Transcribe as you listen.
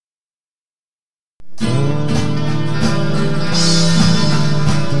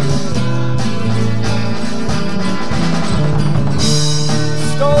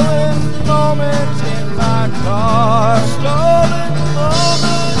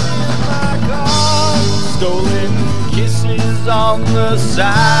on the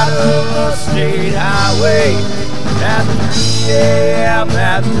side of a state highway at 3 a.m.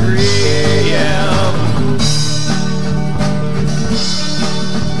 at 3 a.m.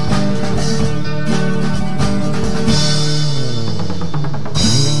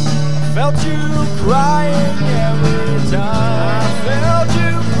 Felt you crying every time. Felt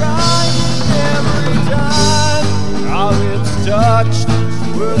you crying every time. All it's touched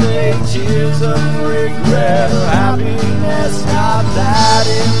were they tears of regret or happiness. Not that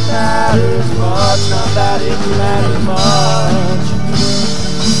it matters much. Not that it matters much.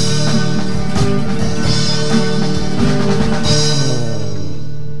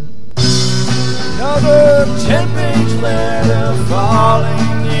 Another 10-page letter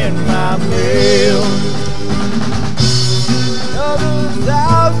falling in my mail. Another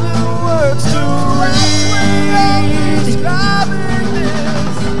 1,000 words to read describing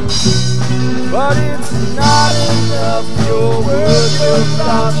this, but it's not enough. Your words, your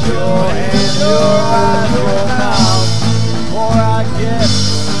thoughts, your hands, your eyes, your mouth. The more I get,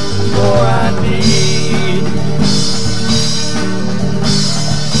 the more I need.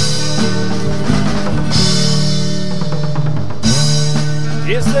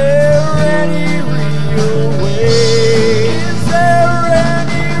 Is there any real way? Is there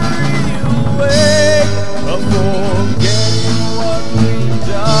any real way of forgetting what we've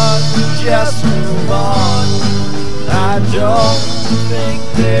done? Just move on. I don't think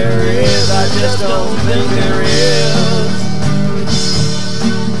there is. I just don't think there is.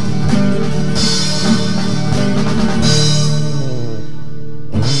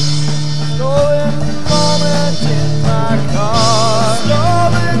 Stolen moment in my car.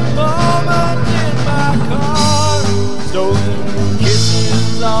 Stolen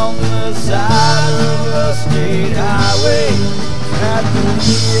kisses on the side of a state highway at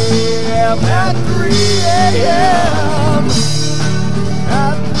 3 a.m. at 3 a.m.